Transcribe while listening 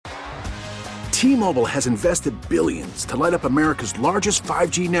T-Mobile has invested billions to light up America's largest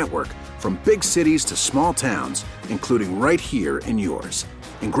 5G network, from big cities to small towns, including right here in yours.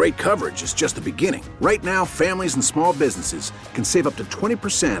 And great coverage is just the beginning. Right now, families and small businesses can save up to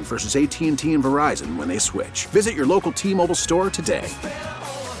 20% versus AT&T and Verizon when they switch. Visit your local T-Mobile store today.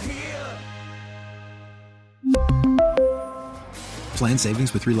 Plan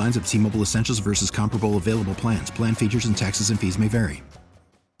savings with 3 lines of T-Mobile Essentials versus comparable available plans. Plan features and taxes and fees may vary.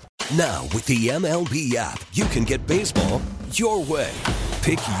 Now, with the MLB app, you can get baseball your way.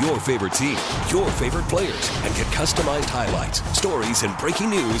 Pick your favorite team, your favorite players, and get customized highlights, stories, and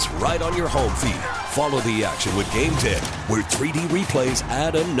breaking news right on your home feed. Follow the action with Game Day, where 3D replays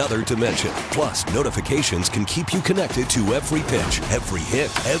add another dimension. Plus, notifications can keep you connected to every pitch, every hit,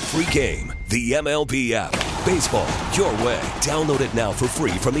 every game. The MLB app. Baseball your way. Download it now for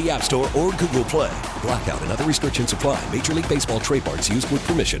free from the App Store or Google Play. Blackout and other restrictions apply. Major League Baseball trademarks used with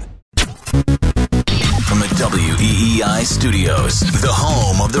permission. From the WEEI studios, the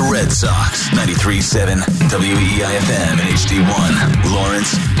home of the Red Sox, 93.7 WEEI-FM and HD1,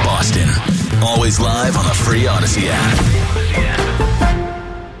 Lawrence, Boston. Always live on the free Odyssey app.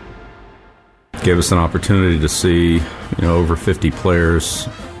 Gave us an opportunity to see, over 50 players,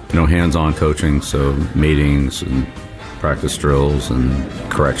 hands-on coaching, so meetings and practice drills and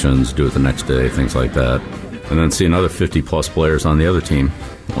corrections, do it the next day, things like that. And then see another 50-plus players on the other team,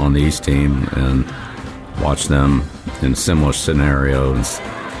 on the East team, and watch them in a similar scenario.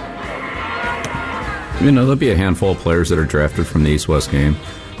 There'll be a handful of players that are drafted from the East-West game,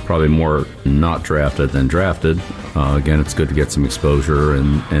 probably more not drafted than drafted. Again, it's good to get some exposure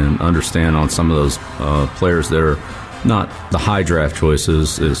and understand on some of those players that are not the high draft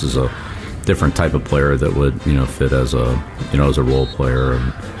choices. This is a different type of player that would, fit as a, as a role player,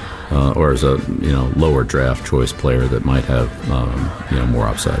 or as a, lower draft choice player that might have, more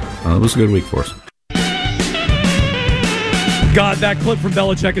upside. It was a good week for us. God, that clip from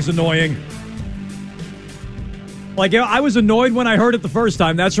Belichick is annoying. I was annoyed when I heard it the first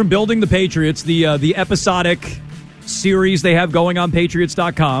time. That's from Building the Patriots, the episodic series they have going on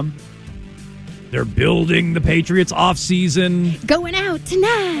Patriots.com. They're building the Patriots offseason. Going out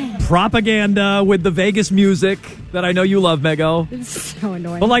tonight. Propaganda with the Vegas music that I know you love, Mego. It's so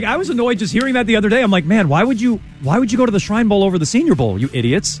annoying. But I was annoyed just hearing that the other day. I'm like, man, why would you go to the Shrine Bowl over the Senior Bowl, you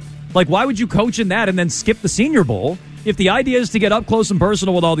idiots? Why would you coach in that and then skip the Senior Bowl? If the idea is to get up close and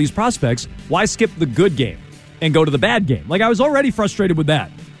personal with all these prospects, why skip the good game and go to the bad game? I was already frustrated with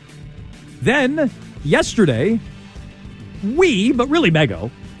that. Then, yesterday, we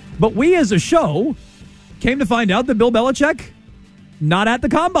as a show came to find out that Bill Belichick not at the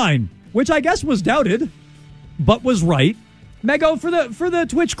Combine, which I guess was doubted, but was right. Mego, for the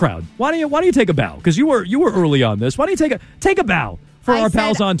Twitch crowd, why don't you take a bow? Because you were early on this. Why don't you take a bow for our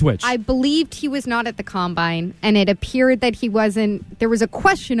pals on Twitch? I believed he was not at the Combine, and it appeared that he wasn't. There was a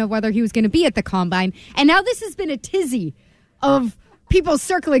question of whether he was going to be at the Combine, and now this has been a tizzy of people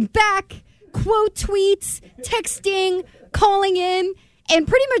circling back, quote tweets, texting, calling in, and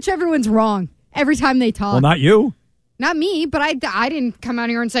pretty much everyone's wrong every time they talk. Well, not you. Not me, but I didn't come out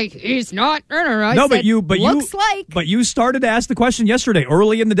here and say, he's not. But you started to ask the question yesterday,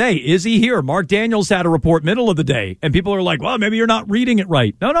 early in the day. Is he here? Mark Daniels had a report middle of the day, and people are like, well, maybe you're not reading it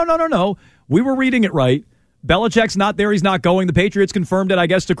right. No. We were reading it right. Belichick's not there. He's not going. The Patriots confirmed it, I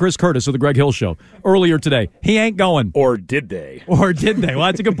guess, to Chris Curtis of the Greg Hill Show earlier today. He ain't going. Or did they? Well,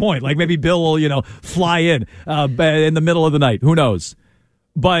 that's a good point. Maybe Bill will, fly in the middle of the night. Who knows?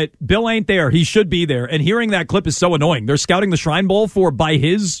 But Bill ain't there. He should be there. And hearing that clip is so annoying. They're scouting the Shrine Bowl for, by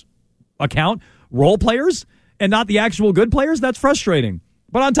his account, role players and not the actual good players. That's frustrating.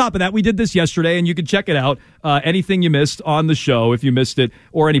 But on top of that, we did this yesterday, and you can check it out. Anything you missed on the show, if you missed it,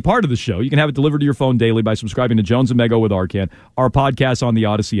 or any part of the show, you can have it delivered to your phone daily by subscribing to Jones and Mego with Arcan, our podcast on the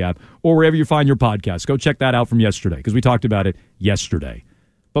Odyssey app, or wherever you find your podcasts. Go check that out from yesterday, because we talked about it yesterday.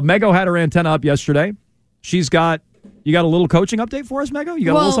 But Mego had her antenna up yesterday. You got a little coaching update for us, Mego? You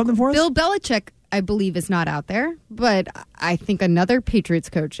got a little something for us? Bill Belichick, I believe, is not out there, but I think another Patriots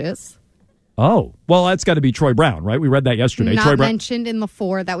coach is. Oh, well, that's got to be Troy Brown, right? We read that yesterday. Not mentioned in the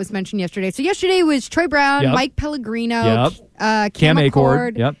 4 that was mentioned yesterday. So yesterday was Troy Brown, Mike Pellegrino, Cam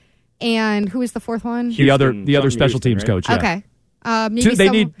Acord, and who was the fourth one? The other special teams coach. Yeah. Okay,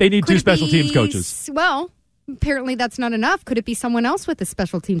 they need 2 special teams coaches. Well, apparently that's not enough. Could it be someone else with a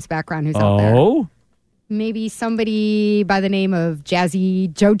special teams background who's out there? Oh, maybe somebody by the name of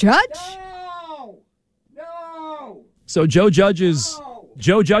Jazzy Joe Judge. No. So Joe Judge is.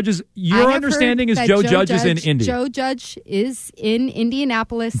 Joe Judge is, your understanding is Joe Judge is in Indy. Joe Judge is in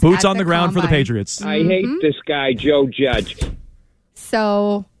Indianapolis. Boots on the ground for the Patriots. I hate this guy, Joe Judge.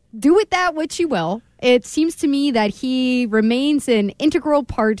 So do with that what you will. It seems to me that he remains an integral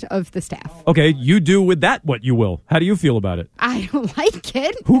part of the staff. Okay, you do with that what you will. How do you feel about it? I don't like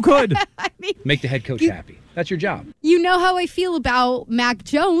it. Who could? I mean, Make the head coach happy. That's your job. you know how I feel about Mac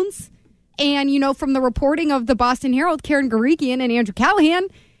Jones. And, from the reporting of the Boston Herald, Karen Guregian and Andrew Callahan,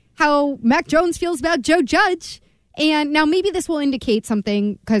 how Mac Jones feels about Joe Judge. And now maybe this will indicate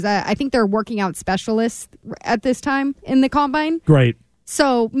something because I think they're working out specialists at this time in the combine. Great.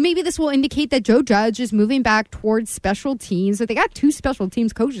 So maybe this will indicate that Joe Judge is moving back towards special teams. But they got 2 special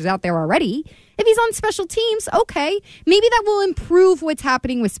teams coaches out there already. If he's on special teams, okay, maybe that will improve what's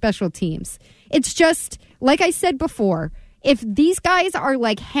happening with special teams. It's just, like I said before, if these guys are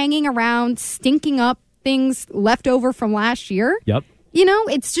like hanging around, stinking up things left over from last year, Yep.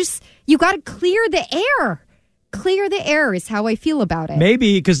 It's just, you got to clear the air. Clear the air is how I feel about it.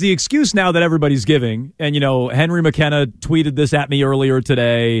 Maybe because the excuse now that everybody's giving, and Henry McKenna tweeted this at me earlier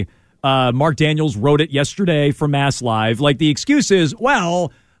today. Mark Daniels wrote it yesterday for Mass Live. Like the excuse is,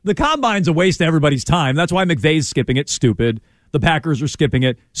 well, the combine's a waste of everybody's time. That's why McVay's skipping it. Stupid. The Packers are skipping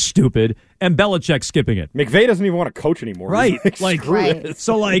it. Stupid. And Belichick's skipping it. McVay doesn't even want to coach anymore. Right.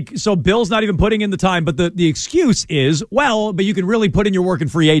 So Bill's not even putting in the time. But the excuse is, well, but you can really put in your work in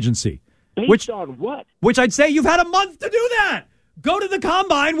free agency. Based on what? Which I'd say you've had a month to do that. Go to the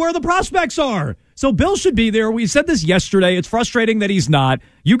combine where the prospects are. So Bill should be there. We said this yesterday. It's frustrating that he's not.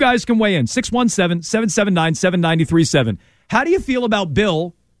 You guys can weigh in. 617-779-7937. How do you feel about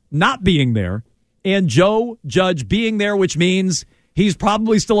Bill not being there and Joe Judge being there, which means he's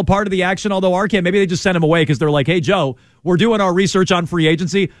probably still a part of the action, although Arcand, maybe they just sent him away because they're like, hey, Joe, we're doing our research on free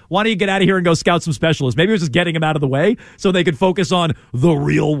agency. Why don't you get out of here and go scout some specialists? Maybe it was just getting him out of the way so they could focus on the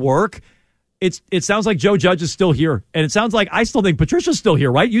real work. It sounds like Joe Judge is still here, and it sounds like I still think Patricia's still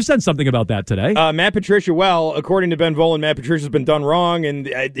here, right? You said something about that today. Matt Patricia, well, according to Ben Volin, Matt Patricia's been done wrong, and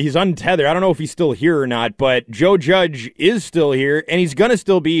he's untethered. I don't know if he's still here or not, but Joe Judge is still here, and he's going to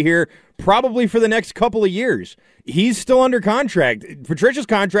still be here probably for the next couple of years. He's still under contract. Patricia's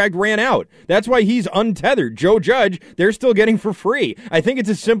contract ran out. That's why he's untethered. Joe Judge, they're still getting for free. I think it's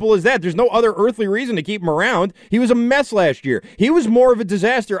as simple as that. There's no other earthly reason to keep him around. He was a mess last year. He was more of a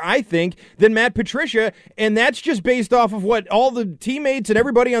disaster, I think, than Matt Patricia, and that's just based off of what all the teammates and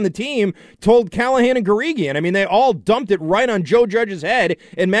everybody on the team told Callahan and Guregian. I mean, they all dumped it right on Joe Judge's head,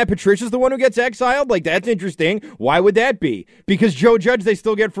 and Matt Patricia's the one who gets exiled? Like, that's interesting. Why would that be? Because Joe Judge, they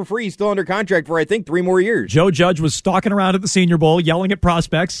still get for free. He's still under contract for, I think, 3 more years. Joe Judge was stalking around at the Senior Bowl, yelling at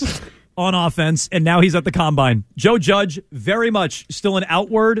prospects on offense, and now he's at the Combine. Joe Judge, very much still an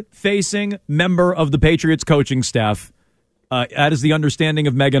outward-facing member of the Patriots coaching staff. That is the understanding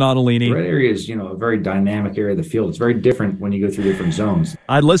of Megan Ottolini. The red area is, a very dynamic area of the field. It's very different when you go through different zones.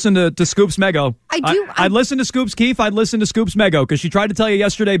 I'd listen to Scoops Mego. I'd listen to Scoops Keefe. I'd listen to Scoops Mego because she tried to tell you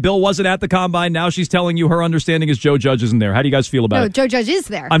yesterday Bill wasn't at the Combine. Now she's telling you her understanding is Joe Judge isn't there. How do you guys feel about it? Joe Judge is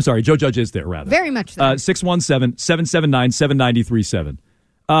there. I'm sorry, Joe Judge is there, rather. Very much there. 617-779-7937.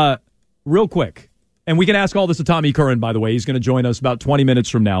 Real quick, and we can ask all this to Tommy Curran, by the way. He's going to join us about 20 minutes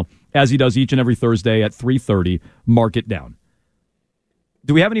from now, as he does each and every Thursday at 3:30. Mark it down.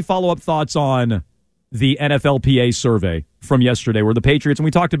 Do we have any follow-up thoughts on the NFLPA survey from yesterday where the Patriots, and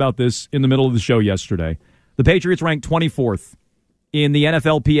we talked about this in the middle of the show yesterday, the Patriots ranked 24th in the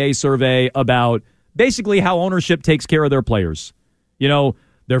NFLPA survey about basically how ownership takes care of their players.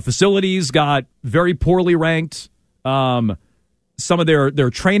 Their facilities got very poorly ranked. Some of their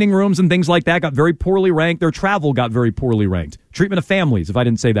training rooms and things like that got very poorly ranked. Their travel got very poorly ranked. Treatment of families, if I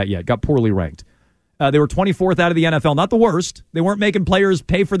didn't say that yet, got poorly ranked. They were 24th out of the NFL. Not the worst. They weren't making players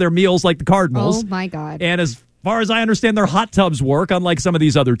pay for their meals like the Cardinals. Oh, my God. And as far as I understand, their hot tubs work, unlike some of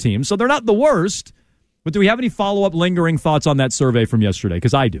these other teams. So they're not the worst. But do we have any follow-up lingering thoughts on that survey from yesterday?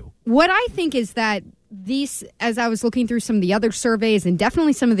 Because I do. What I think is that these, as I was looking through some of the other surveys and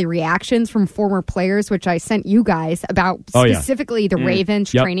definitely some of the reactions from former players, which I sent you guys about specifically the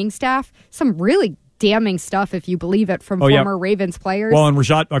Ravens training staff, some really damning stuff, if you believe it, from former Ravens players. Well, and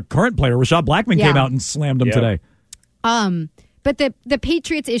current player, Rashad Blackman came out and slammed him today. But the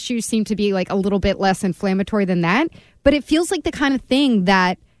Patriots issues seem to be like a little bit less inflammatory than that. But it feels like the kind of thing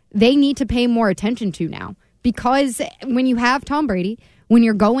that they need to pay more attention to now. Because when you have Tom Brady, when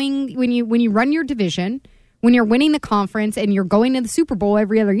you run your division, when you're winning the conference and you're going to the Super Bowl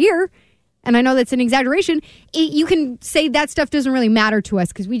every other year, and I know that's an exaggeration, you can say that stuff doesn't really matter to us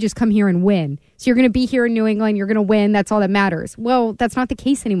because we just come here and win. So you're going to be here in New England, you're going to win, that's all that matters. Well, that's not the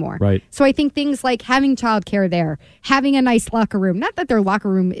case anymore. Right. So I think things like having childcare there, having a nice locker room, not that their locker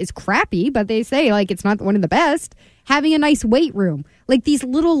room is crappy, but they say like it's not one of the best, having a nice weight room, like these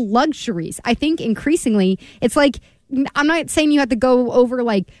little luxuries. I think increasingly it's like I'm not saying you have to go over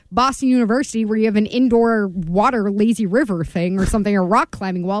like Boston University where you have an indoor water lazy river thing or something, or rock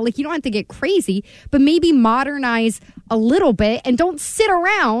climbing wall. Like, you don't have to get crazy, but maybe modernize a little bit and don't sit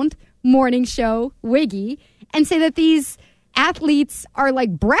around morning show Wiggy and say that these athletes are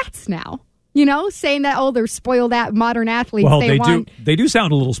like brats now. You know, saying that, oh, they're spoiled modern athletes. Well, they do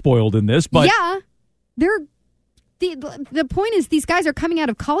sound a little spoiled in this, but yeah, they're. The point is, these guys are coming out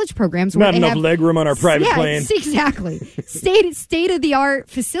of college programs where not enough leg room on our private plane. Exactly. State of the art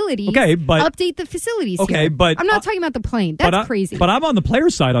facilities. Okay, but update the facilities. Okay, here. but I'm not talking about the plane. That's crazy. But I'm on the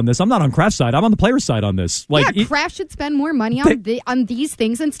player's side on this. I'm not on Kraft's side. I'm on the player's side on this. Like, Kraft should spend more money on these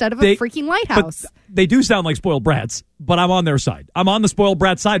things instead of a freaking lighthouse. They do sound like spoiled brats, but I'm on their side. I'm on the spoiled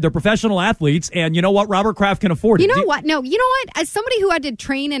brat side. They're professional athletes, and you know what? Robert Kraft can afford it. You know what? No, you know what? As somebody who had to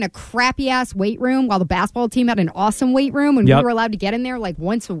train in a crappy-ass weight room while the basketball team had an awesome weight room and we were allowed to get in there like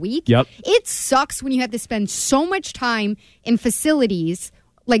once a week, it sucks when you have to spend so much time in facilities,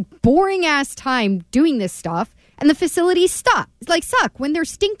 like boring-ass time doing this stuff, and the facilities suck. When they're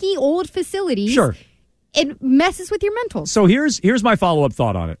stinky old facilities. Sure. It messes with your mental. So here's my follow-up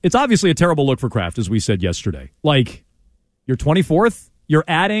thought on it. It's obviously a terrible look for Kraft, as we said yesterday. Like, you're 24th. You're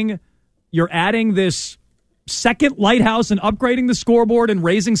adding this second lighthouse and upgrading the scoreboard and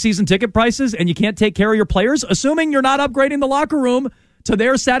raising season ticket prices, and you can't take care of your players? Assuming you're not upgrading the locker room to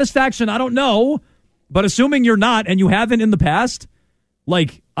their satisfaction, I don't know. But assuming you're not, and you haven't in the past,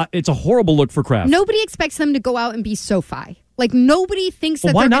 it's a horrible look for Kraft. Nobody expects them to go out and be SoFi. Like, nobody thinks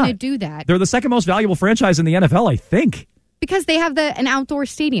that they're going to do that. They're the second most valuable franchise in the NFL, I think. Because they have an outdoor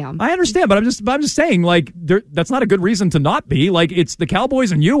stadium. I understand, but I'm just saying, like, that's not a good reason to not be. Like, it's the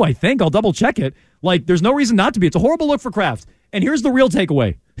Cowboys and you, I think. I'll double check it. Like, there's no reason not to be. It's a horrible look for Kraft. And here's the real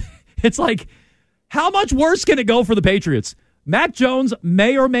takeaway. It's like, how much worse can it go for the Patriots? Mac Jones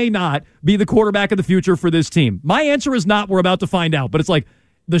may or may not be the quarterback of the future for this team. My answer is not. We're about to find out. But it's like,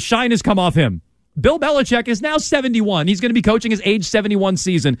 the shine has come off him. Bill Belichick is now 71. He's going to be coaching his age 71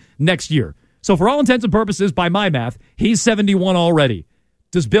 season next year. So for all intents and purposes, by my math, he's 71 already.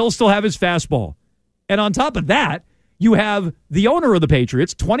 Does Bill still have his fastball? And on top of that, you have the owner of the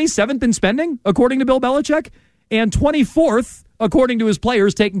Patriots, 27th in spending, according to Bill Belichick, and 24th, according to his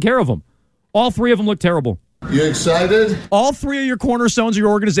players, taking care of them. All three of them look terrible. You excited? All three of your cornerstones of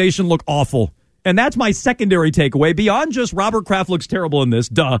your organization look awful. And that's my secondary takeaway. Beyond just Robert Kraft looks terrible in this,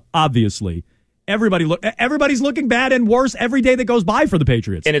 obviously. Everybody's looking bad and worse every day that goes by for the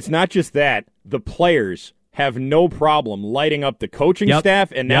Patriots. And it's not just that. The players have no problem lighting up the coaching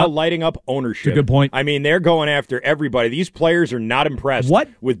staff and now lighting up ownership. That's a good point. I mean, they're going after everybody. These players are not impressed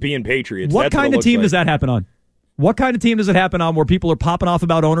with being Patriots. What kind of team does that happen on? What kind of team does it happen on where people are popping off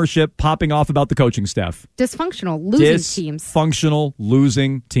about ownership, popping off about the coaching staff? Dysfunctional, losing teams. Dysfunctional,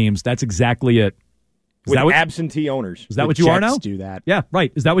 losing teams. That's exactly it. With absentee owners. Is that what you are now? Do that. Yeah,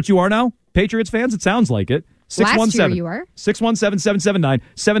 right. Is that what you are now? Patriots fans? It sounds like it. 617. Last year you were.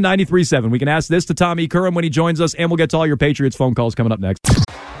 617-779-7937. We can ask this to Tommy Curran when he joins us, and we'll get to all your Patriots phone calls coming up next.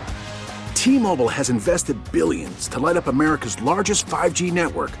 T-Mobile has invested billions to light up America's largest 5G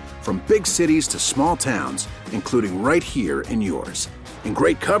network, from big cities to small towns, including right here in yours. And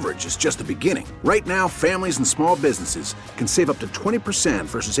great coverage is just the beginning. Right now, families and small businesses can save up to 20%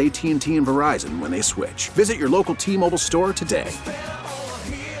 versus AT&T and Verizon when they switch. Visit your local T-Mobile store today.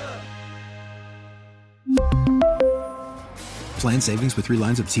 Plan savings with 3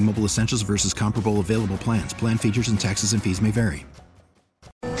 lines of T-Mobile Essentials versus comparable available plans. Plan features and taxes and fees may vary.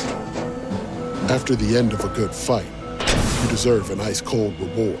 After the end of a good fight, you deserve an ice-cold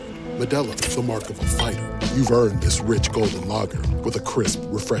reward. Modelo is the mark of a fighter. You've earned this rich golden lager with a crisp,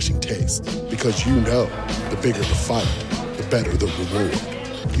 refreshing taste. Because you know, the bigger the fight, the better the reward.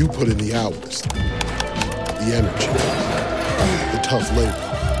 You put in the hours, the energy, the tough labor.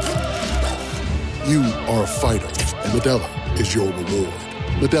 You are a fighter, and Modelo is your reward.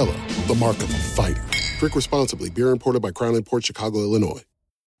 Modelo, the mark of a fighter. Drink responsibly. Beer imported by Crown Imports, Chicago, Illinois.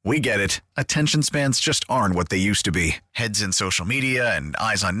 We get it. Attention spans just aren't what they used to be. Heads in social media and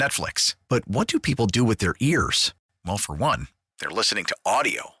eyes on Netflix. But what do people do with their ears? Well, for one, they're listening to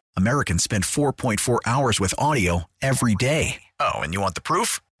audio. Americans spend 4.4 hours with audio every day. Oh, and you want the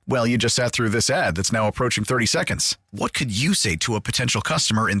proof? Well, you just sat through this ad that's now approaching 30 seconds. What could you say to a potential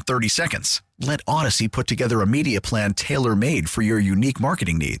customer in 30 seconds? Let Odyssey put together a media plan tailor-made for your unique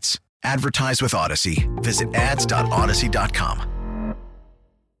marketing needs. Advertise with Odyssey. Visit ads.odyssey.com.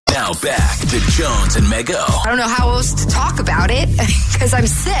 Now back to Jones and Mego. I don't know how else to talk about it because I'm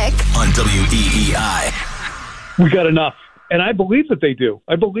sick. On WEEI. We got enough. And I believe that they do.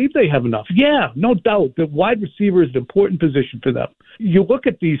 I believe they have enough. Yeah, no doubt. The wide receiver is an important position for them. You look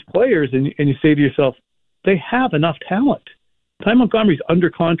at these players and you say to yourself, they have enough talent. Ty Montgomery's under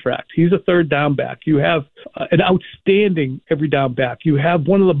contract. He's a third down back. You have an outstanding every down back. You have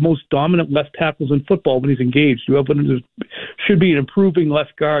one of the most dominant left tackles in football when he's engaged. You have one who should be an improving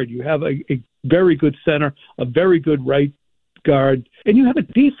left guard. You have a very good center, a very good right guard, and you have a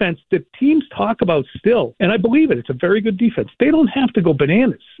defense that teams talk about still. And I believe it. It's a very good defense. They don't have to go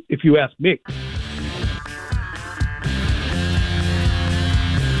bananas, if you ask me.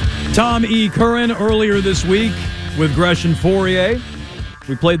 Tom E. Curran earlier this week with Gresham Fourier.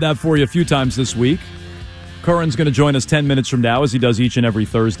 We played that for you a few times this week. Curran's going to join us 10 minutes from now, as he does each and every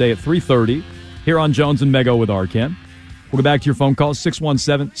Thursday at 3:30 here on Jones and Mego with Arcand. We'll go back to your phone calls,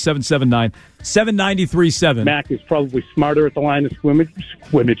 617-779-7937. Mac is probably smarter at the line of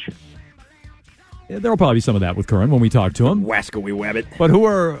scrimmage. Yeah, there will probably be some of that with Curran when we talk to him. Wascally Wabbit. But who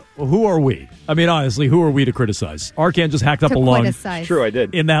are we? I mean, honestly, who are we to criticize? Arcand just hacked up a lung. True, I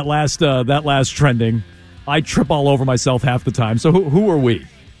did. In that last trending. I trip all over myself half the time. So who are we?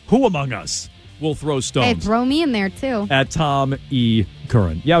 Who among us will throw stones? Hey, throw me in there, too. At Tom E.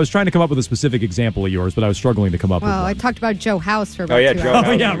 Curran. Yeah, I was trying to come up with a specific example of yours, but I was struggling to come up with one. I talked about Joe House for about 2 hours. Joe House.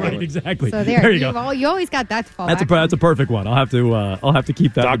 Oh, yeah, right, exactly. So there you go. You always got that to fall That's back a perfect one. I'll have to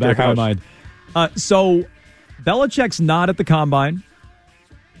keep that in the back of my mind. So Belichick's not at the Combine.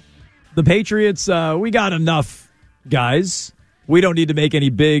 The Patriots, we got enough guys. We don't need to make any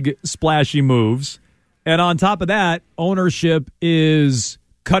big, splashy moves. And on top of that, ownership is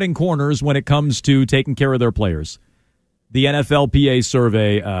cutting corners when it comes to taking care of their players. The NFLPA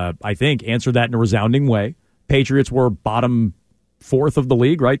survey, I think, answered that in a resounding way. Patriots were bottom fourth of the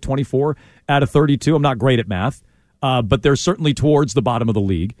league, right? 24 out of 32. I'm not great at math, but they're certainly towards the bottom of the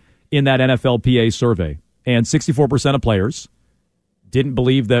league in that NFLPA survey. And 64% of players didn't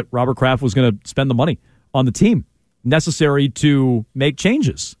believe that Robert Kraft was going to spend the money on the team necessary to make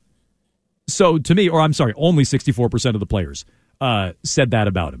changes. So to me, only 64% of the players said that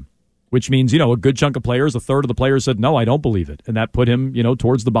about him, which means, a good chunk of players, a third of the players said, no, I don't believe it. And that put him,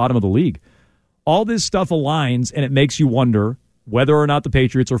 towards the bottom of the league. All this stuff aligns, and it makes you wonder whether or not the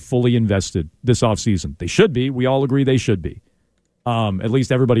Patriots are fully invested this offseason. They should be. We all agree they should be. At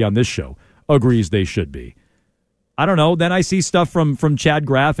least everybody on this show agrees they should be. I don't know. Then I see stuff from Chad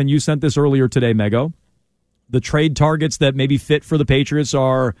Graff, and you sent this earlier today, Mego. The trade targets that maybe fit for the Patriots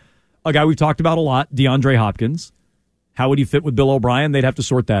are a guy we've talked about a lot, DeAndre Hopkins. How would he fit with Bill O'Brien? They'd have to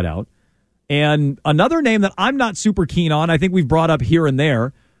sort that out. And another name that I'm not super keen on, I think we've brought up here and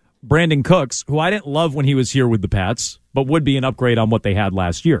there, Brandon Cooks, who I didn't love when he was here with the Pats, but would be an upgrade on what they had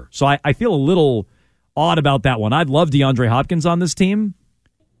last year. So I feel a little odd about that one. I'd love DeAndre Hopkins on this team.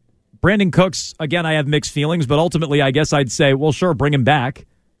 Brandon Cooks, again, I have mixed feelings, but ultimately I guess I'd say, well, sure, bring him back.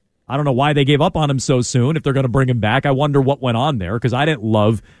 I don't know why they gave up on him so soon if they're going to bring him back. I wonder what went on there because I didn't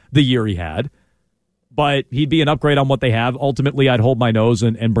love the year he had. But he'd be an upgrade on what they have. Ultimately, I'd hold my nose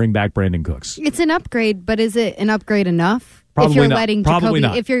and bring back Brandon Cooks. It's an upgrade, but is it an upgrade enough? Probably if you're not. letting Probably Jacoby,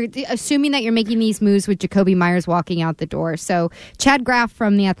 not. if you're assuming that you're making these moves with Jacoby Myers walking out the door. So Chad Graff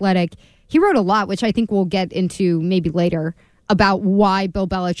from The Athletic, he wrote a lot, which I think we'll get into maybe later, about why Bill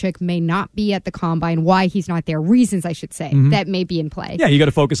Belichick may not be at the Combine, why he's not there, reasons, I should say, that may be in play. Yeah, you got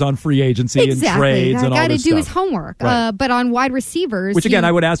to focus on free agency and trades and all this stuff. Got to do his homework. Right. But on wide receivers... Which, again,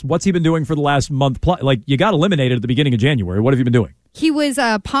 I would ask, what's he been doing for the last month? Like, you got eliminated at the beginning of January. What have you been doing? He was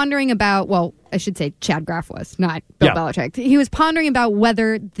pondering about, well, I should say Chad Graff was, not Bill Belichick. He was pondering about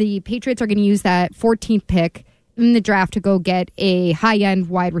whether the Patriots are going to use that 14th pick in the draft to go get a high-end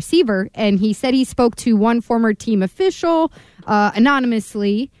wide receiver. And he said he spoke to one former team official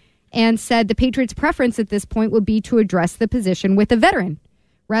anonymously and said the Patriots' preference at this point would be to address the position with a veteran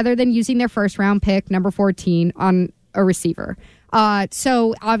rather than using their first-round pick, number 14, on a receiver.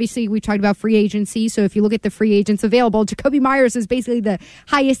 So obviously we talked about free agency. So if you look at the free agents available, Jacoby Myers is basically the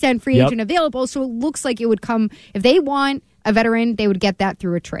highest end free agent available. So it looks like it would come, if they want a veteran, they would get that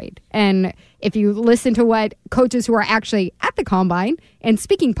through a trade. And if you listen to what coaches who are actually at the Combine and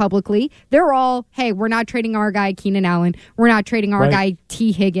speaking publicly, they're all, hey, we're not trading our guy Keenan Allen. We're not trading our guy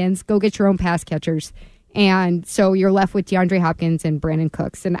T. Higgins. Go get your own pass catchers. And so you're left with DeAndre Hopkins and Brandon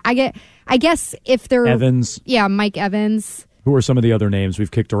Cooks. And I guess if they're... Evans. Yeah, Mike Evans. Who are some of the other names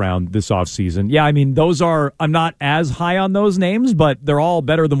we've kicked around this offseason? Yeah, I mean, those are... I'm not as high on those names, but they're all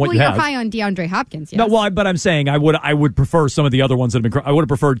better than what you have. Well, you're high on DeAndre Hopkins, yes. No, well, but I'm saying I would prefer some of the other ones that have been... I would have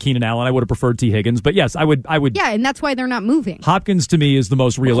preferred Keenan Allen. I would have preferred T. Higgins. But yes, I would... Yeah, and that's why they're not moving. Hopkins, to me, is the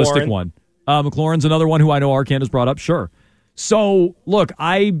most realistic one. McLaurin's another one who I know Arcand has brought up. Sure. So, look,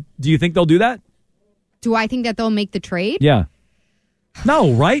 do you think they'll do that? Do I think that they'll make the trade? Yeah.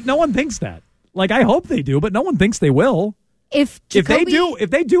 No, right? No one thinks that. Like, I hope they do, but no one thinks they will. If they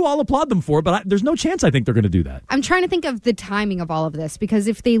do, I'll applaud them for it. But there's no chance I think they're going to do that. I'm trying to think of the timing of all of this, because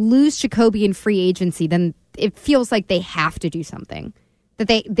if they lose Jacoby in free agency, then it feels like they have to do something.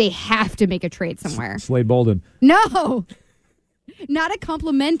 That they have to make a trade somewhere. Slade Bolden. No, not a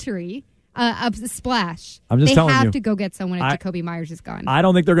complimentary a splash. I'm just telling you. They have to go get someone if Jacoby Myers is gone. I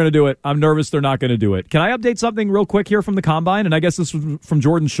don't think they're going to do it. I'm nervous they're not going to do it. Can I update something real quick here from the Combine? And I guess this was from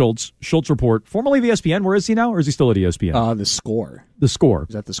Jordan Schultz report, formerly of ESPN. Where is he now? Or is he still at ESPN? The Score. The Score.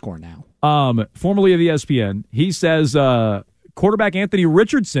 He's at the Score now. Formerly of ESPN. He says quarterback Anthony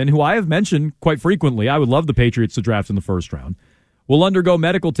Richardson, who I have mentioned quite frequently, I would love the Patriots to draft in the first round, will undergo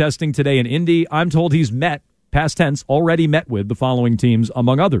medical testing today in Indy. I'm told he's past tense, already met with the following teams,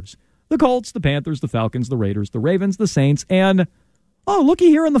 among others: the Colts, the Panthers, the Falcons, the Raiders, the Ravens, the Saints, and, looky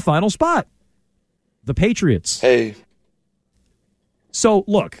here in the final spot, the Patriots. Hey. So,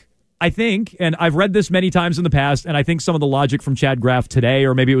 look, I think, and I've read this many times in the past, and I think some of the logic from Chad Graff today,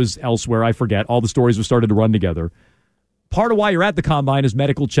 or maybe it was elsewhere, I forget, all the stories have started to run together. Part of why you're at the Combine is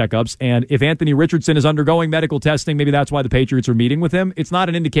medical checkups, and if Anthony Richardson is undergoing medical testing, maybe that's why the Patriots are meeting with him. It's not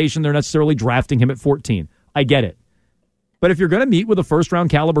an indication they're necessarily drafting him at 14. I get it. But if you're going to meet with a first-round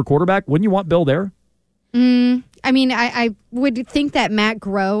caliber quarterback, wouldn't you want Bill there? I mean, I would think that Matt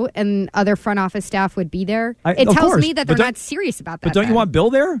Groh and other front office staff would be there. It tells me that they're not serious about that. But don't you want Bill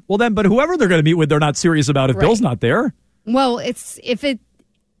there? Well, then, but whoever they're going to meet with, they're not serious about if Bill's not there. Well,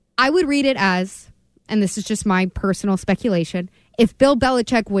 I would read it as, and this is just my personal speculation, if Bill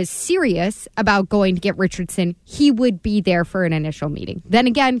Belichick was serious about going to get Richardson, he would be there for an initial meeting. Then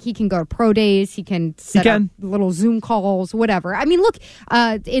again, he can go to pro days, he can set up little Zoom calls, whatever. I mean, look,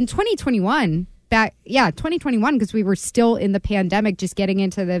 in 2021, 2021, because we were still in the pandemic, just getting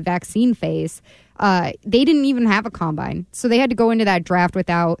into the vaccine phase, they didn't even have a combine. So they had to go into that draft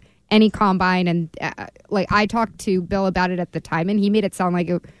without any combine. And I talked to Bill about it at the time, and he made it sound like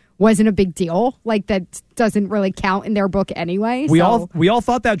it wasn't a big deal. Like, that doesn't really count in their book anyway. We all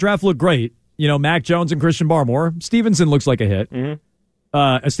thought that draft looked great. You know, Mac Jones and Christian Barmore. Stevenson looks like a hit.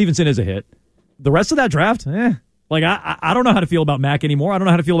 Mm-hmm. Stevenson is a hit. The rest of that draft, Like, I don't know how to feel about Mac anymore. I don't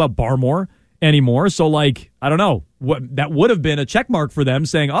know how to feel about Barmore anymore. So, like, I don't know. That would have been a check mark for them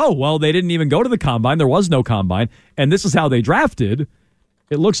saying, oh, well, they didn't even go to the combine. There was no combine. And this is how they drafted.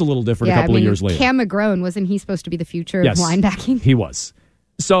 It looks a little different a couple of years later. Cam McGrone, wasn't he supposed to be the future of linebacking? He was.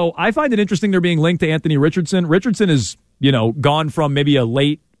 So I find it interesting they're being linked to Anthony Richardson. Richardson is, gone from maybe a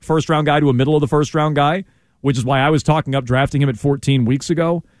late first-round guy to a middle of the first-round guy, which is why I was talking up drafting him at 14 weeks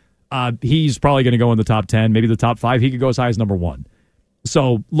ago. He's probably going to go in the top 10, maybe the top 5. He could go as high as number 1.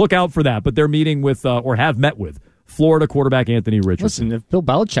 So look out for that. But they're meeting with, or have met with, Florida quarterback Anthony Richardson. Listen, if Bill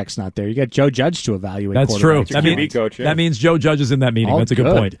Belichick's not there, you got Joe Judge to evaluate. That's true. That means Joe Judge is in that meeting. That's a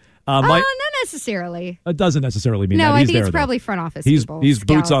good point. Not necessarily. It doesn't necessarily mean that. No, He's I think there, it's probably though. front office He's people. boots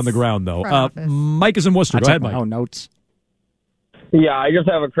Scouts, on the ground, though. front office. Mike is in Worcester. Go ahead, Mike. Oh, notes. Yeah, I just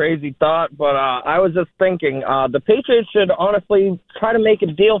have a crazy thought, but I was just thinking the Patriots should honestly try to make a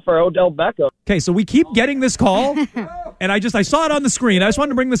deal for Odell Beckham. Okay, so we keep getting this call, and I saw it on the screen. I just wanted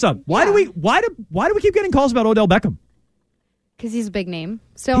to bring this up. Why do we keep getting calls about Odell Beckham? Because he's a big name.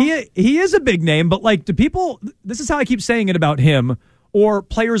 So he is a big name, but like, do people? This is how I keep saying it about him or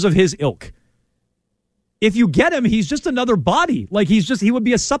players of his ilk. If you get him, he's just another body. Like, he would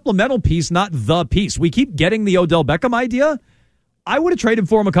be a supplemental piece, not the piece. We keep getting the Odell Beckham idea. I would have traded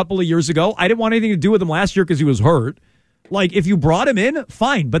for him a couple of years ago. I didn't want anything to do with him last year because he was hurt. Like, if you brought him in,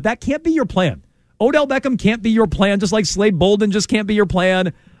 fine, but that can't be your plan. Odell Beckham can't be your plan, just like Slade Bolden just can't be your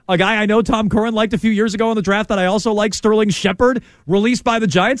plan. A guy I know Tom Curran liked a few years ago in the draft that I also like, Sterling Shepard, released by the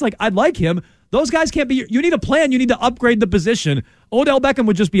Giants. Like, I'd like him. Those guys can't be. You need a plan. You need to upgrade the position. Odell Beckham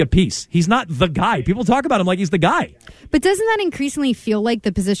would just be a piece. He's not the guy. People talk about him like he's the guy. But doesn't that increasingly feel like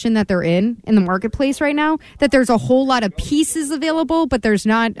the position that they're in the marketplace right now? That there's a whole lot of pieces available, but there's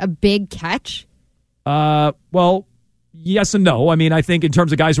not a big catch? Well, yes and no. I mean, I think in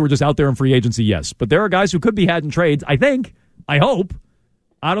terms of guys who are just out there in free agency, yes. But there are guys who could be had in trades, I think. I hope.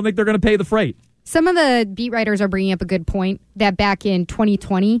 I don't think they're going to pay the freight. Some of the beat writers are bringing up a good point that back in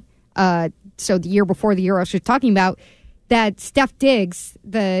 2020, so the year before the Euros, you're talking about, that Steph Diggs,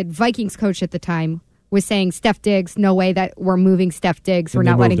 the Vikings coach at the time, was saying, Steph Diggs, no way that we're moving Steph Diggs. We're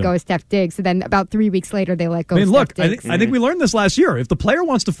not letting go of Steph Diggs. And then about 3 weeks later, they let go of Steph Diggs. I think we learned this last year. If the player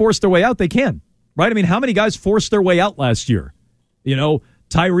wants to force their way out, they can. Right? I mean, how many guys forced their way out last year?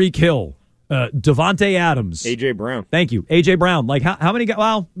 Tyreek Hill, Devontae Adams. A.J. Brown. Thank you. A.J. Brown. Like, how many guys?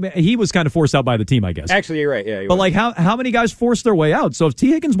 Well, he was kind of forced out by the team, I guess. Actually, you're right. Yeah. But, like, how many guys forced their way out? So if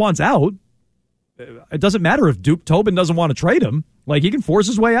T. Higgins wants out, it doesn't matter if Duke Tobin doesn't want to trade him. Like, he can force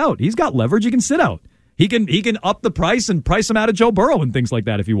his way out. He's got leverage. He can sit out. He can up the price and price him out of Joe Burrow and things like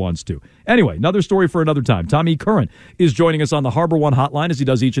that if he wants to. Anyway, another story for another time. Tommy Curran is joining us on the Harbor One Hotline as he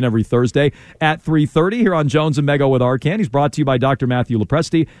does each and every Thursday at 3:30 here on Jones and Mego with Arcand. He's brought to you by Dr. Matthew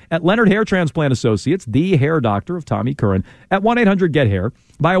Lopresti at Leonard Hair Transplant Associates, the hair doctor of Tommy Curran at 1-800-GET-HAIR.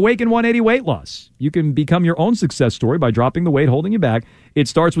 By Awaken 180 Weight Loss. You can become your own success story by dropping the weight holding you back. It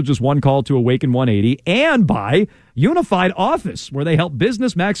starts with just one call to Awaken 180, and by Unified Office, where they help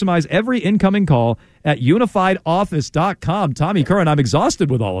business maximize every incoming call at unifiedoffice.com. Tommy Curran, I'm exhausted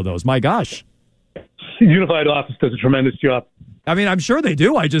with all of those. My gosh. Unified Office does a tremendous job. I mean, I'm sure they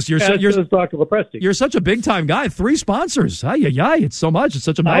do. You're Dr. Lopresti. You're such a big time guy. 3 sponsors. It's so much. It's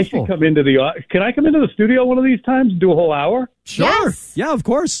such a mouthful. I should come into Can I come into the studio one of these times and do a whole hour? Sure. Yes. Yeah, of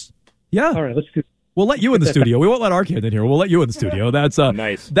course. Yeah. All right, let's do. We'll let you in the studio. We won't let Arcand in here. We'll let you in the studio. That's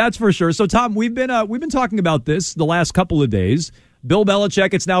nice. That's for sure. So, Tom, we've been talking about this the last couple of days. Bill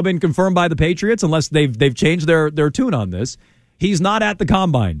Belichick, it's now been confirmed by the Patriots, unless they've changed their tune on this. He's not at the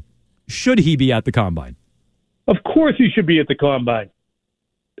Combine. Should he be at the Combine? Of course he should be at the Combine.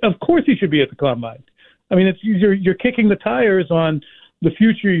 Of course he should be at the Combine. I mean, you're kicking the tires on the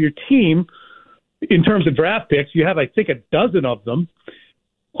future of your team in terms of draft picks. You have, I think, a dozen of them.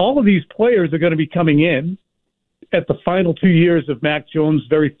 All of these players are going to be coming in at the final 2 years of Mac Jones'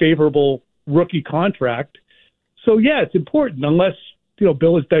 very favorable rookie contract. So, yeah, it's important, unless,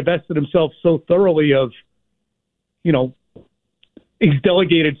 Bill has divested himself so thoroughly of, he's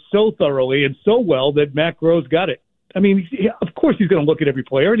delegated so thoroughly and so well that Mac Groh's got it. I mean, of course he's going to look at every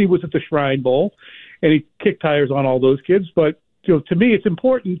player, and he was at the Shrine Bowl, and he kicked tires on all those kids. But, to me, it's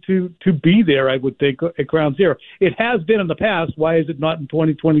important to be there, I would think, at ground zero. It has been in the past. Why is it not in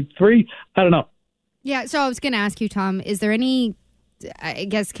 2023? I don't know. Yeah, so I was going to ask you, Tom, is there any, I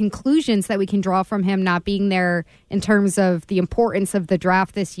guess, conclusions that we can draw from him not being there in terms of the importance of the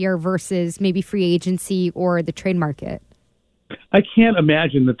draft this year versus maybe free agency or the trade market? I can't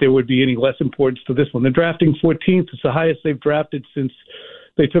imagine that there would be any less importance to this one. They're drafting 14th. It's the highest they've drafted since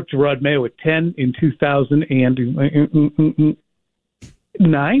they took Gerard Mayo at 10 in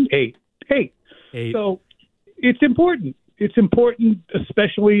 2008. So it's important. It's important,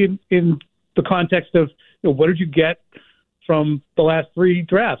 especially in the context of, what did you get from the last 3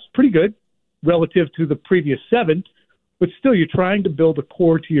 drafts? Pretty good relative to the previous 7, but still you're trying to build a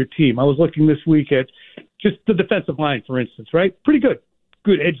core to your team. I was looking this week at just the defensive line, for instance, right? Pretty good.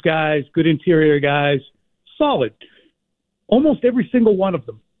 Good edge guys, good interior guys, solid. Almost every single one of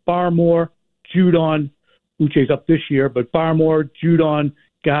them. Barmore, Judon, Uche's up this year, but Barmore, Judon,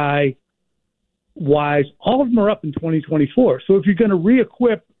 Guy, Wise, all of them are up in 2024. So if you're going to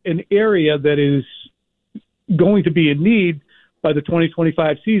re-equip an area that is going to be in need by the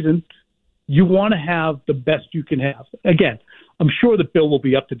 2025 season, you want to have the best you can have. Again, I'm sure that Bill will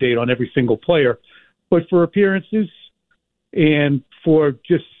be up to date on every single player, but for appearances and for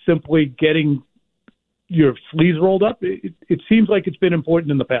just simply getting your sleeves rolled up, it seems like it's been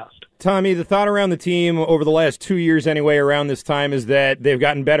important in the past. Tommy, the thought around the team over the last 2 years anyway around this time is that they've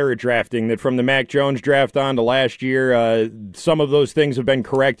gotten better at drafting, that from the Mac Jones draft on to last year, some of those things have been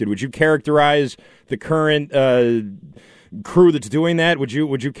corrected. Would you characterize the current crew that's doing that? Would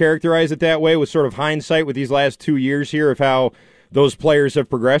you characterize it that way with sort of hindsight with these last 2 years here of how those players have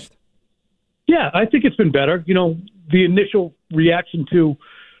progressed? Yeah, I think it's been better. The initial reaction to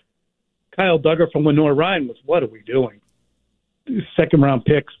Kyle Duggar from Lenore Ryan was, what are we doing? Second-round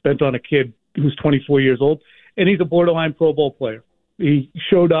pick spent on a kid who's 24 years old, and he's a borderline Pro Bowl player. He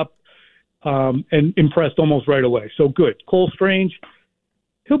showed up and impressed almost right away. So good. Cole Strange,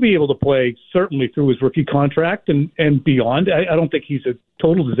 he'll be able to play certainly through his rookie contract and beyond. I don't think he's a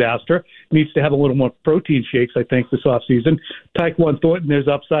total disaster. Needs to have a little more protein shakes, I think, this offseason. Tyquan Thornton, there's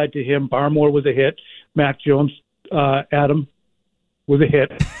upside to him. Barmore was a hit. Mac Jones, Adam, was a hit.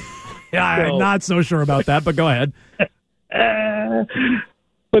 Yeah, I'm not so sure about that, but go ahead.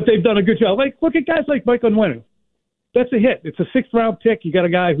 But they've done a good job. Look at guys like Mike Onwenu. That's a hit. It's a 6th-round pick. You got a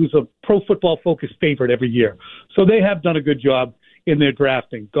guy who's a Pro Football Focus favorite every year. So they have done a good job in their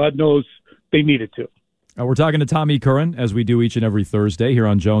drafting. God knows they needed to. We're talking to Tommy Curran, as we do each and every Thursday here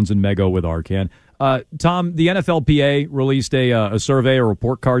on Jones and Mego with Arcand. Tom, the NFLPA released a survey, a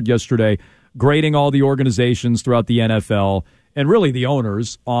report card yesterday, grading all the organizations throughout the NFL and really the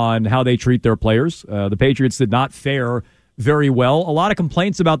owners on how they treat their players. The Patriots did not fare very well. A lot of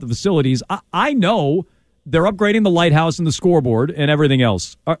complaints about the facilities. I know they're upgrading the lighthouse and the scoreboard and everything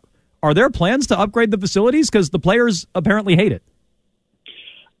else. Are there plans to upgrade the facilities? Because the players apparently hate it.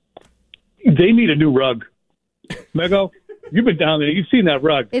 They need a new rug. Mego, you've been down there. You've seen that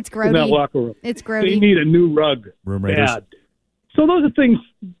rug. It's grody. In that locker room. It's grody. They need a new rug. Room Raiders. Bad. So those are things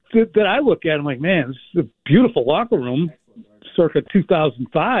that I look at. I'm like, man, this is a beautiful locker room, circa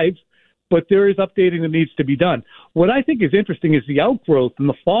 2005, but there is updating that needs to be done. What I think is interesting is the outgrowth and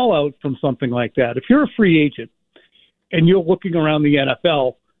the fallout from something like that. If you're a free agent and you're looking around the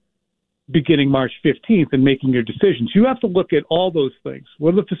NFL beginning March 15th and making your decisions, you have to look at all those things.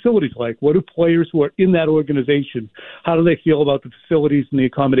 What are the facilities like? What do players who are in that organization, how do they feel about the facilities and the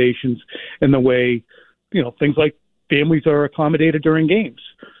accommodations and the way, things like families are accommodated during games?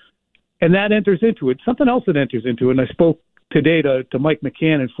 And that enters into it. Something else that enters into it, and I spoke today to Mike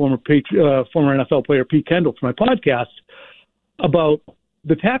McCann and former NFL player Pete Kendall for my podcast about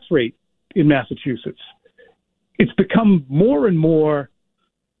the tax rate in Massachusetts. It's become more and more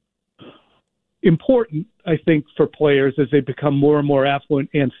important, I think, for players as they become more and more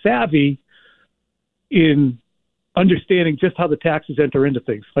affluent and savvy in understanding just how the taxes enter into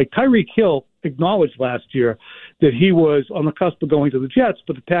things. Like Tyreek Hill acknowledged last year that he was on the cusp of going to the Jets,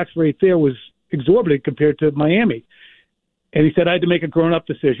 but the tax rate there was exorbitant compared to Miami. And he said, I had to make a grown-up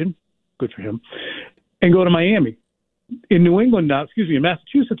decision, good for him, and go to Miami. In in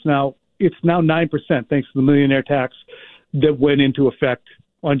Massachusetts now, it's now 9% thanks to the millionaire tax that went into effect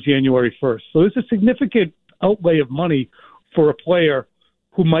on January 1st. So there's a significant outlay of money for a player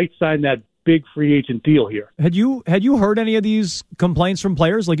who might sign that big free agent deal here. Had you heard any of these complaints from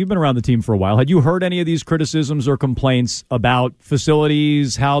players? Like, you've been around the team for a while. Had you heard any of these criticisms or complaints about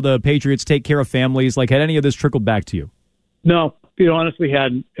facilities, how the Patriots take care of families? Like, had any of this trickled back to you? No, honestly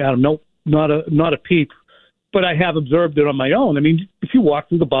hadn't, Adam. Nope, not a peep. But I have observed it on my own. I mean, if you walk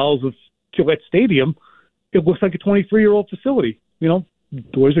through the bowels of Gillette Stadium, it looks like a 23-year-old facility.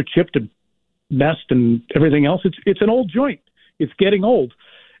 Doors are chipped and messed and everything else. It's an old joint. It's getting old.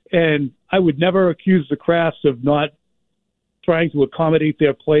 And I would never accuse the Crafts of not trying to accommodate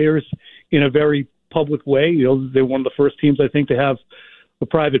their players in a very public way. They're one of the first teams, I think, to have a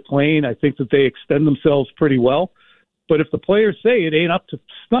private plane. I think that they extend themselves pretty well. But if the players say it ain't up to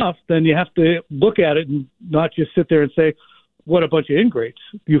snuff, then you have to look at it and not just sit there and say, what a bunch of ingrates.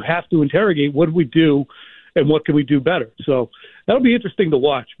 You have to interrogate, what do we do and what can we do better? So that'll be interesting to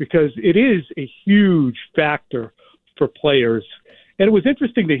watch because it is a huge factor for players. And it was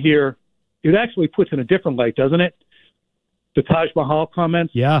interesting to hear, it actually puts in a different light, doesn't it? The Taj Mahal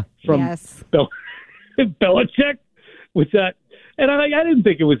comments from Belichick with that. And I didn't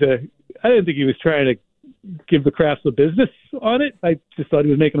think he was trying to give the Crafts the business on it. I just thought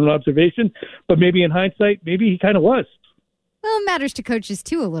he was making an observation. But maybe in hindsight, maybe he kind of was. Well, it matters to coaches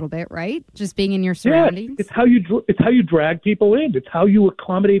too a little bit, right? Just being in your surroundings. Yeah, it's how you drag people in. It's how you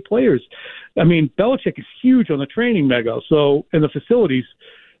accommodate players. I mean, Belichick is huge on the training mega, so in the facilities.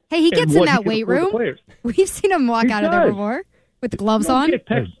 Hey, he gets in that weight room. We've seen him walk out of there before with the gloves on.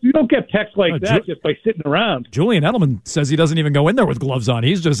 You don't get texts like that just by sitting around. Julian Edelman says he doesn't even go in there with gloves on.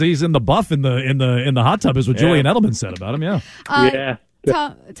 He's in the buff in the hot tub is what Julian Edelman said about him.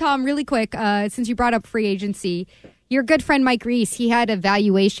 Yeah. Tom, really quick, since you brought up free agency. Your good friend Mike Reese, he had a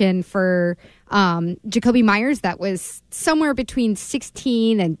valuation for Jacoby Myers that was somewhere between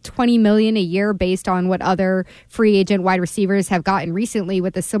 $16 and $20 million a year based on what other free agent wide receivers have gotten recently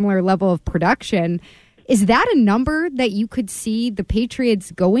with a similar level of production. Is that a number that you could see the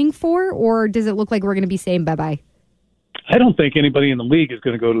Patriots going for, or does it look like we're going to be saying bye-bye? I don't think anybody in the league is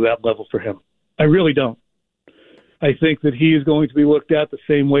going to go to that level for him. I really don't. I think that he is going to be looked at the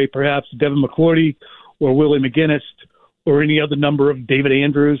same way perhaps Devin McCourty or Willie McGinnis, or any other number of David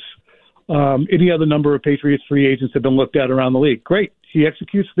Andrews, any other number of Patriots free agents have been looked at around the league. Great. He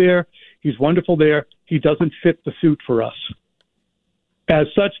executes there. He's wonderful there. He doesn't fit the suit for us. As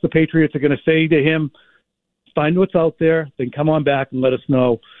such, the Patriots are going to say to him, find what's out there, then come on back and let us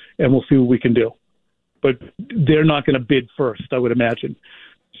know, and we'll see what we can do. But they're not going to bid first, I would imagine.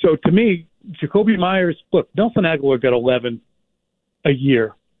 So to me, Jacoby Myers, look, Nelson Aguilar got 11 a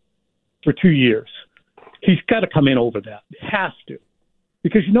year for 2 years. He's got to come in over that. Has to.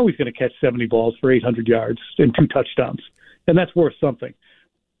 Because he's going to catch 70 balls for 800 yards and 2 touchdowns. And that's worth something.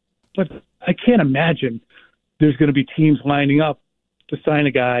 But I can't imagine there's going to be teams lining up to sign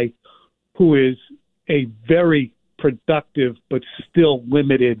a guy who is a very productive but still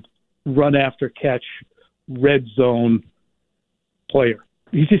limited run-after-catch, red zone player.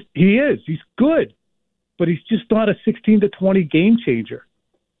 He is. He's good. But he's just not a 16 to 20 game changer.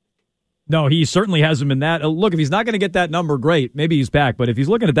 No, he certainly hasn't been that. Look, if he's not going to get that number, great. Maybe he's back. But if he's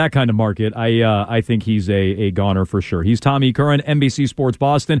looking at that kind of market, I think he's a goner for sure. He's Tom E. Curran, NBC Sports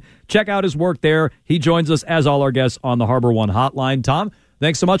Boston. Check out his work there. He joins us, as all our guests, on the Harbor One Hotline. Tom,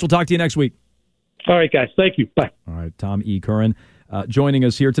 thanks so much. We'll talk to you next week. All right, guys. Thank you. Bye. All right, Tom E. Curran. joining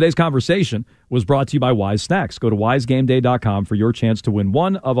us here. Today's conversation was brought to you by Wise Snacks. Go to wisegameday.com for your chance to win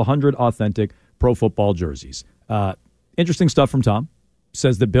one of 100 authentic pro football jerseys. Interesting stuff from Tom.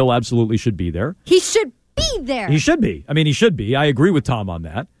 Says that Bill absolutely should be there. He should be there. He should be. I mean, he should be. I agree with Tom on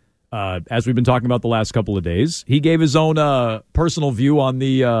that. As we've been talking about the last couple of days, he gave his own personal view on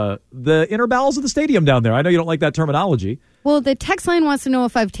the inner bowels of the stadium down there. I know you don't like that terminology. Well, the text line wants to know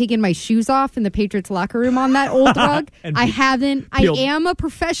if I've taken my shoes off in the Patriots locker room on that old rug. I haven't. I am a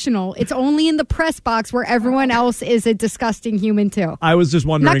professional. It's only in the press box where everyone else is a disgusting human too. I was just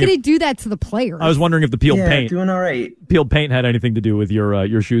wondering. I'm not going to do that to the players. I was wondering if the peeled paint, doing all right. Peeled paint had anything to do with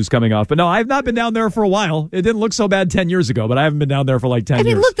your shoes coming off. But no, I've not been down there for a while. It didn't look so bad 10 years ago, but I haven't been down there for like 10 years. I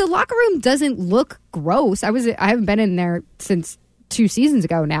mean, look, the locker room doesn't look gross. I haven't been in there since 2 seasons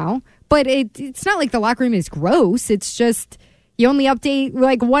ago now. But it's not like the locker room is gross. It's just you only update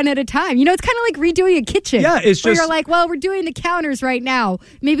like one at a time. You know, it's kind of like redoing a kitchen. Yeah, it's where just... you're like, well, we're doing the counters right now.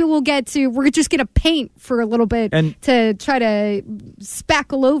 Maybe we're just going to paint for a little bit to try to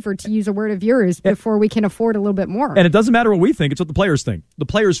spackle over, to use a word of yours, before we can afford a little bit more. And it doesn't matter what we think. It's what the players think. The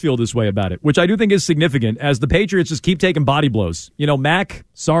players feel this way about it, which I do think is significant, as the Patriots just keep taking body blows. You know, Mac,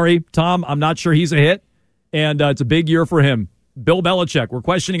 sorry, Tom, I'm not sure he's a hit, and it's a big year for him. Bill Belichick, we're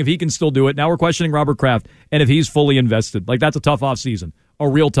questioning if he can still do it. Now we're questioning Robert Kraft and if he's fully invested. Like, that's a tough offseason, a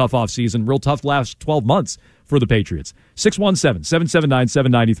real tough offseason, real tough last 12 months for the Patriots.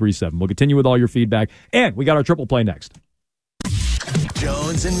 617-779-7937. We'll continue with all your feedback, and we got our triple play next.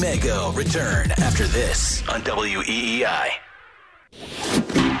 Jones and Mego return after this on WEEI.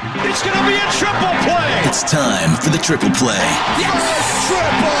 It's going to be a triple play. It's time for the triple play. Yes!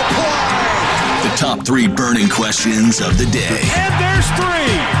 Triple play. The top 3 burning questions of the day. And there's 3.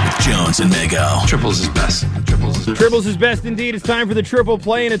 With Jones and Mego. Triples is best. Triples is best indeed. It's time for the triple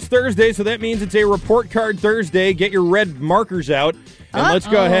play, and it's Thursday, so that means it's a report card Thursday. Get your red markers out, and let's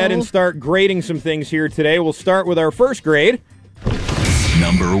go ahead and start grading some things here today. We'll start with our first grade.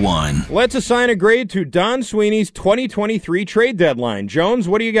 Number 1. Let's assign a grade to Don Sweeney's 2023 trade deadline. Jones,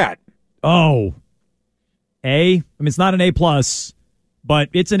 what do you got? Oh, A. I mean, it's not an A+, but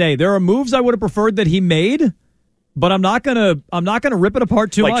it's an A. There are moves I would have preferred that he made, but I'm not gonna rip it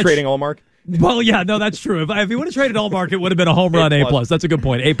apart too much. Like trading Allmark? Well, yeah, no, that's true. If he would have traded Allmark, it would have been a home run A+. That's a good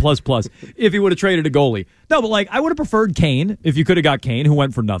point. A++. If he would have traded a goalie. No, but like, I would have preferred Kane if you could have got Kane, who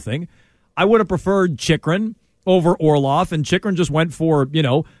went for nothing. I would have preferred Chikrin over Orlov, and Chikrin just went for,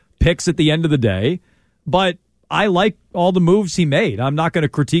 picks at the end of the day. But I like all the moves he made. I'm not going to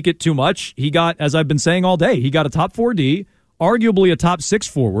critique it too much. He got, as I've been saying all day, he got a top 4D, arguably a top 6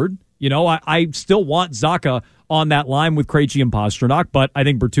 forward. I still want Zaka on that line with Krejci and Pasternak, but I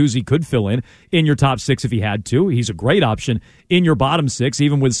think Bertuzzi could fill in your top 6 if he had to. He's a great option in your bottom 6,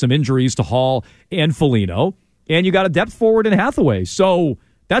 even with some injuries to Hall and Foligno. And you got a depth forward in Hathaway. So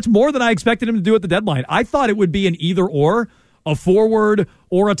that's more than I expected him to do at the deadline. I thought it would be an either-or, a forward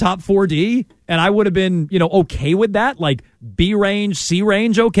or a top 4D, and I would have been, okay with that, like B range, C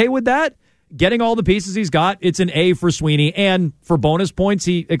range, okay with that. Getting all the pieces he's got, it's an A for Sweeney, and for bonus points,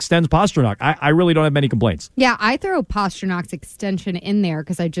 he extends Pasternak. I really don't have many complaints. Yeah, I throw Pasternak's extension in there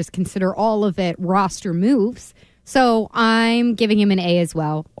because I just consider all of it roster moves. So I'm giving him an A as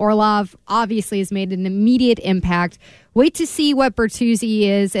well. Orlov obviously has made an immediate impact. Wait to see what Bertuzzi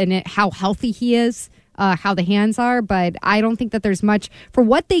is and how healthy he is, how the hands are. But I don't think that there's much for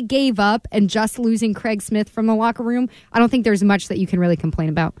what they gave up, and just losing Craig Smith from the locker room. I don't think there's much that you can really complain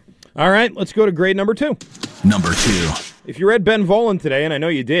about. All right, let's go to grade number 2. Number 2. If you read Ben Volin today, and I know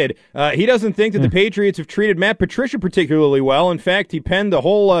you did, he doesn't think that the Patriots have treated Matt Patricia particularly well. In fact, he penned a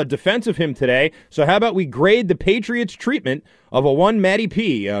whole defense of him today. So how about we grade the Patriots' treatment of a one Matty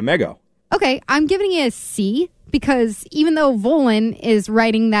P, Mego? Okay, I'm giving it a C, because even though Volin is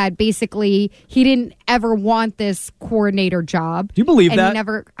writing that basically he didn't ever want this coordinator job. Do you believe and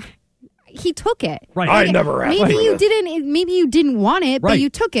that? He took it. Right. I never asked. Maybe you didn't want it, but right. You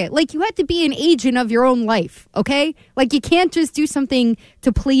took it. Like, you had to be an agent of your own life, okay? Like, you can't just do something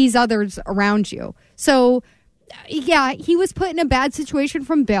to please others around you. So, yeah, he was put in a bad situation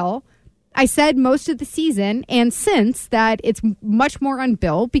from Bill. I said most of the season and since that it's much more on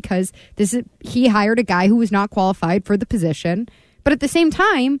Bill, because he hired a guy who was not qualified for the position. But at the same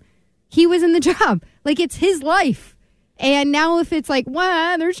time, he was in the job. Like, it's his life. And now if it's like,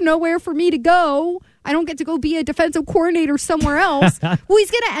 well, there's nowhere for me to go, I don't get to go be a defensive coordinator somewhere else. Well, he's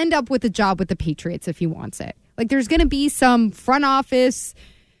going to end up with a job with the Patriots if he wants it. Like, there's going to be some front office,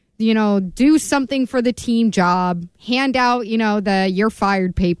 do something for the team job, hand out, the you're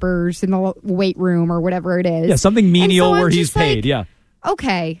fired papers in the weight room or whatever it is. Yeah, something menial where he's like, paid, yeah.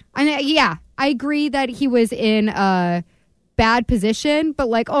 Okay. And I agree that he was in a bad position, but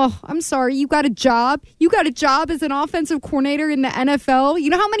like, oh, I'm sorry, you got a job. You got a job as an offensive coordinator in the NFL. You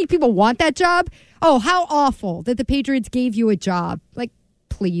know how many people want that job? Oh, how awful that the Patriots gave you a job. Like,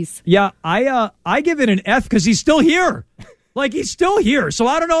 please. Yeah, I give it an F because he's still here. Like, he's still here. So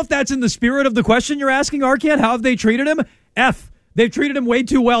I don't know if that's in the spirit of the question you're asking, Arcand. How have they treated him? F. They've treated him way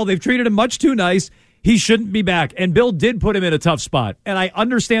too well. They've treated him much too nice. He shouldn't be back. And Bill did put him in a tough spot. And I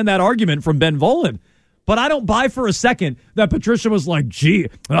understand that argument from Ben Volin. But I don't buy for a second that Patricia was like, geez,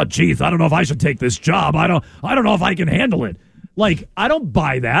 I don't know if I should take this job. I don't know if I can handle it. Like, I don't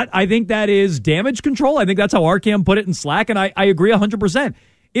buy that. I think that is damage control. I think that's how Arcand put it in Slack, and I agree 100%.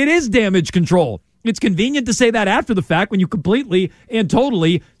 It is damage control. It's convenient to say that after the fact when you completely and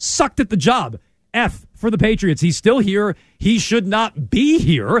totally sucked at the job. F for the Patriots. He's still here. He should not be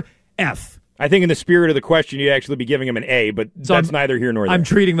here. F. I think in the spirit of the question, you'd actually be giving him an A, but so that's neither here nor there. I'm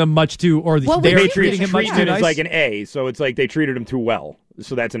treating them much too, or the Patriots treating him much too treatment nice. is like an A, so it's like they treated him too well.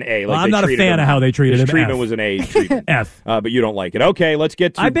 So that's an A. Like well, I'm not a fan of how they treated him. His treatment F. was an A treatment. F. But you don't like it. Okay, let's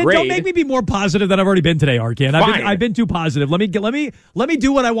get to grade. Don't make me be more positive than I've already been today, Arcand. I've been too positive. Let me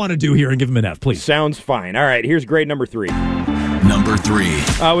do what I want to do here and give him an F, please. Sounds fine. All right, here's grade number 3. Number 3.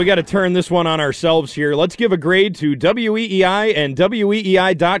 We got to turn this one on ourselves here. Let's give a grade to WEEI and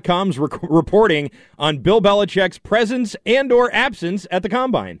WEEI.com's reporting on Bill Belichick's presence and or absence at the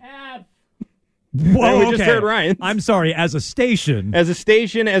Combine. Whoa, we just heard Ryan. I'm sorry, as a station, as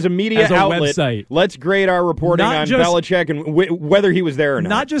a media as a outlet, website. Let's grade our reporting on Belichick and whether he was there or not.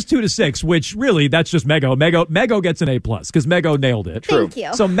 Not just 2 to 6, which really, that's just Mego. Mego gets an A+, because Mego nailed it. True. Thank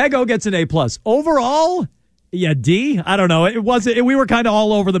you. So Mego gets an A+. Overall, yeah, D? I don't know. We were kind of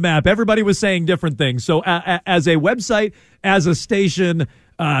all over the map. Everybody was saying different things. So as a website, as a station,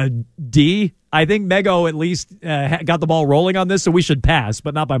 D. I think Mego at least got the ball rolling on this, so we should pass,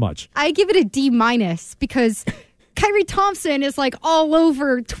 but not by much. I give it a D- because Kyrie Thompson is like all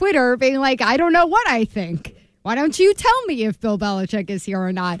over Twitter being like, I don't know what I think. Why don't you tell me if Bill Belichick is here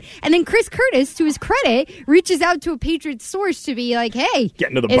or not? And then Chris Curtis, to his credit, reaches out to a Patriots source to be like, hey,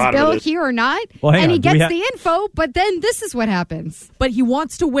 getting to the is bottom Bill of this. here or not? Well, and he on. gets the info, but then this is what happens. But he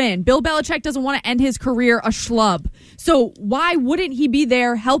wants to win. Bill Belichick doesn't want to end his career a schlub. So why wouldn't he be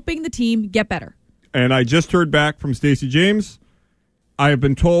there helping the team get better? And I just heard back from Stacey James. I have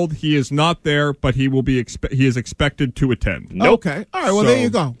been told he is not there, but he will be. He is expected to attend. Nope. Okay. All right. Well, there you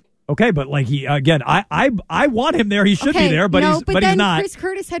go. Okay, but like I want him there. He should be there, but he's then not. Chris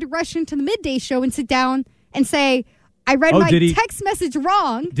Curtis had to rush into the midday show and sit down and say, "I read my did he? text message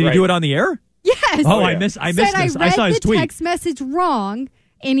wrong." Did he do it on the air? Yes. Oh, I missed this. I saw his the tweet. Text message wrong,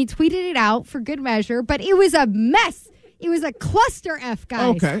 and he tweeted it out for good measure, but it was a mess. It was a cluster F,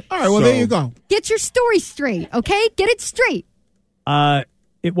 guys. Okay. All right. Well, there you go. Get your story straight, okay? Get it straight.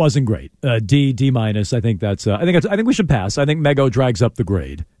 It wasn't great. D-. I think that's. I think we should pass. I think Mego drags up the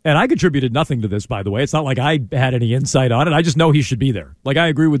grade, and I contributed nothing to this. By the way, it's not like I had any insight on it. I just know he should be there. Like I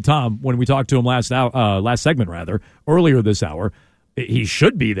agree with Tom when we talked to him last segment earlier this hour. He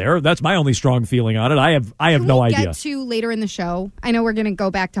should be there. That's my only strong feeling on it. I have no idea. Get to later in the show. I know we're going to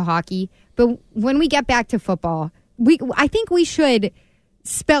go back to hockey, but when we get back to football, I think we should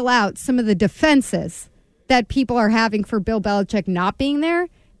spell out some of the defenses that people are having for Bill Belichick not being there,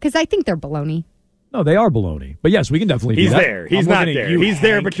 because I think they're baloney. No, they are baloney. But yes, we can definitely do that. He's there. He's not there. He's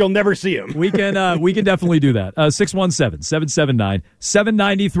there, but you'll never see him. We can definitely do that.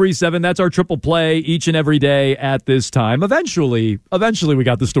 617-779-7937. That's our triple play each and every day at this time. Eventually we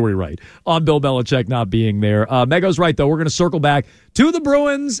got the story right on Bill Belichick not being there. Mego's right, though. We're going to circle back to the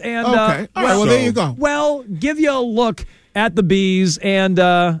Bruins. And, okay. All right, well, there you go. Well, give you a look at the Bees, and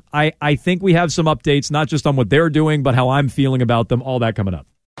I think we have some updates, not just on what they're doing, but how I'm feeling about them. All that coming up.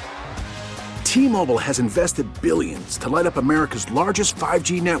 T-Mobile has invested billions to light up America's largest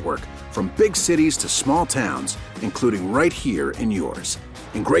 5G network, from big cities to small towns, including right here in yours.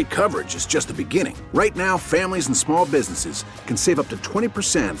 And great coverage is just the beginning. Right now, families and small businesses can save up to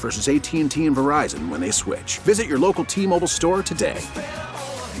 20% versus AT&T and Verizon when they switch. Visit your local T-Mobile store today.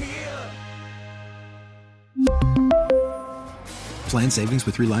 Plan savings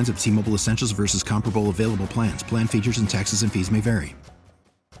with 3 lines of T-Mobile Essentials versus comparable available plans. Plan features and taxes and fees may vary.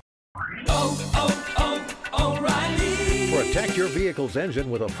 Protect your vehicle's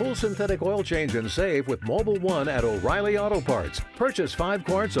engine with a full synthetic oil change and save with Mobil 1 at O'Reilly Auto Parts. Purchase 5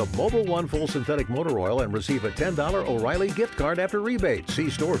 quarts of Mobil 1 full synthetic motor oil and receive a $10 O'Reilly gift card after rebate. See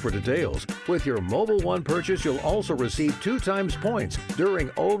store for details. With your Mobil 1 purchase, you'll also receive 2 times points during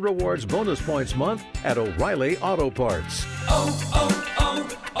O Rewards Bonus Points Month at O'Reilly Auto Parts.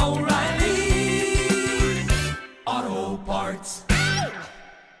 O'Reilly Auto Parts.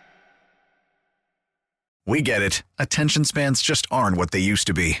 We get it. Attention spans just aren't what they used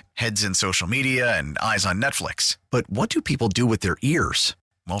to be. Heads in social media and eyes on Netflix. But what do people do with their ears?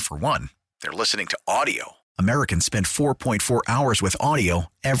 Well, for one, they're listening to audio. Americans spend 4.4 hours with audio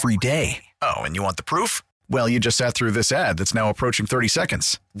every day. Oh, and you want the proof? Well, you just sat through this ad that's now approaching 30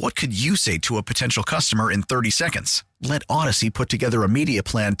 seconds. What could you say to a potential customer in 30 seconds? Let Odyssey put together a media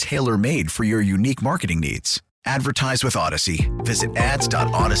plan tailor-made for your unique marketing needs. Advertise with Odyssey. Visit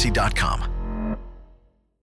ads.odyssey.com.